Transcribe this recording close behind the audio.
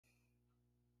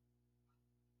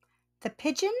The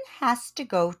Pigeon Has to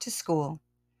Go to School.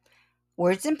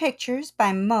 Words and Pictures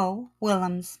by Mo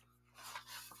Willems.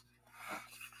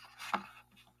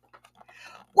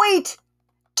 Wait!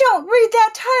 Don't read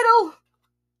that title!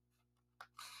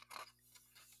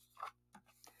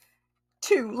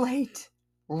 Too late.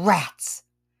 Rats!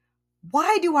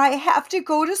 Why do I have to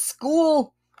go to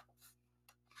school?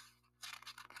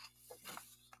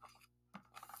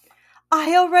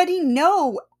 I already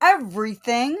know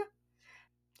everything.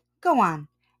 Go on,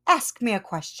 ask me a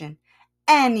question.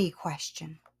 Any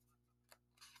question.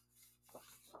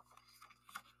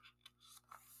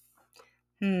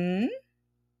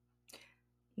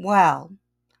 Well,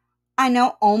 I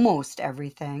know almost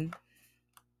everything.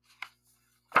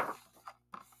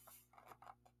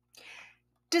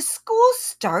 Does school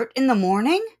start in the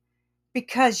morning?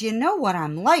 Because you know what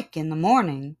I'm like in the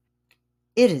morning.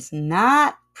 It is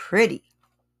not pretty.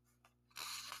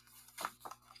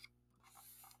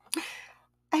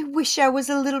 I wish I was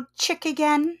a little chick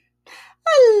again.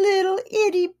 A little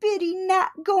itty-bitty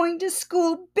not going to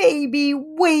school baby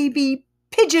waby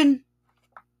pigeon.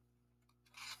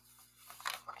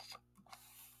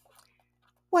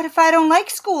 What if I don't like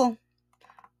school?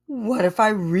 What if I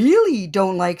really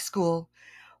don't like school?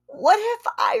 What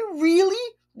if I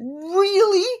really,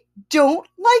 really don't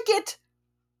like it?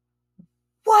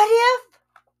 What if?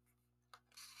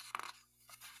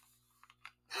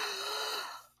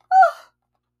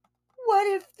 What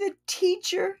if the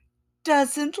teacher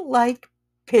doesn't like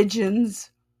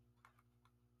pigeons?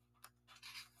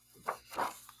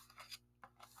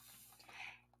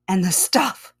 And the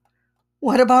stuff.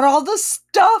 What about all the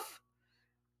stuff?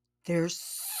 There's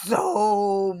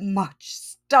so much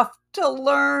stuff to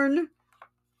learn.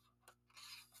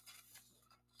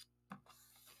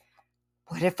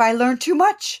 What if I learn too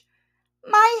much?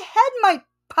 My head might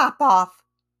pop off.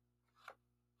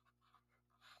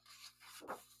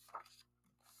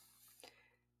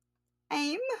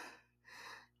 I'm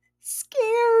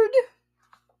scared.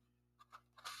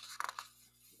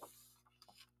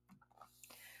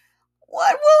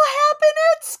 What will happen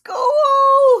at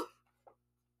school?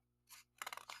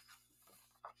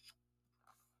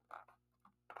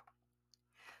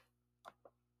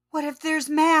 What if there's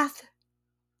math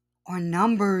or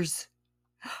numbers?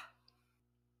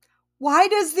 Why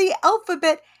does the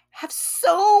alphabet have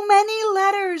so many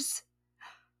letters?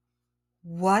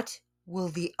 What will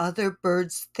the other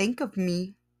birds think of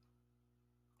me?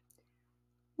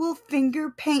 Will finger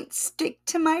paint stick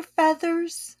to my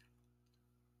feathers?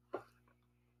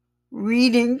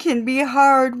 Reading can be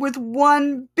hard with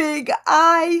one big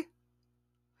eye.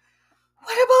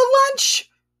 What about lunch?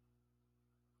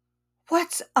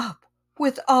 What's up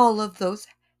with all of those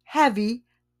heavy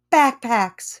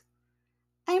backpacks?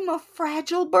 I'm a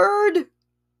fragile bird.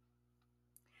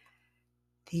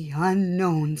 The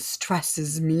unknown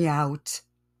stresses me out.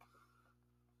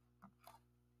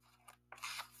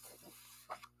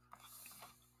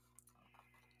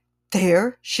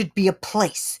 There should be a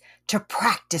place to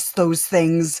practice those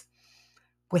things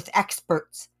with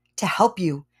experts to help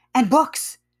you and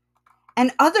books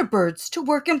and other birds to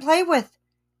work and play with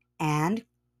and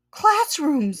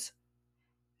classrooms.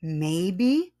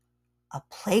 Maybe a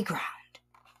playground.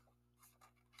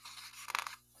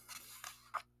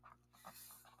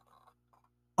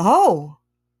 Oh,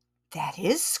 that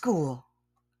is school.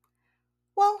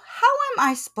 Well, how am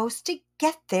I supposed to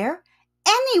get there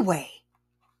anyway?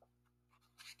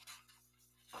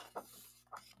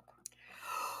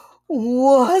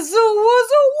 Wazza,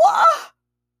 wazza, wah!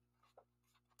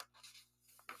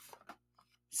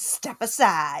 Step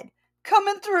aside.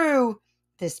 Coming through.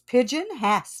 This pigeon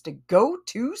has to go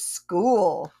to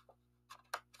school.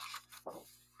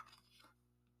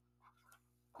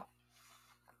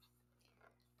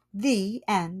 The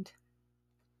end.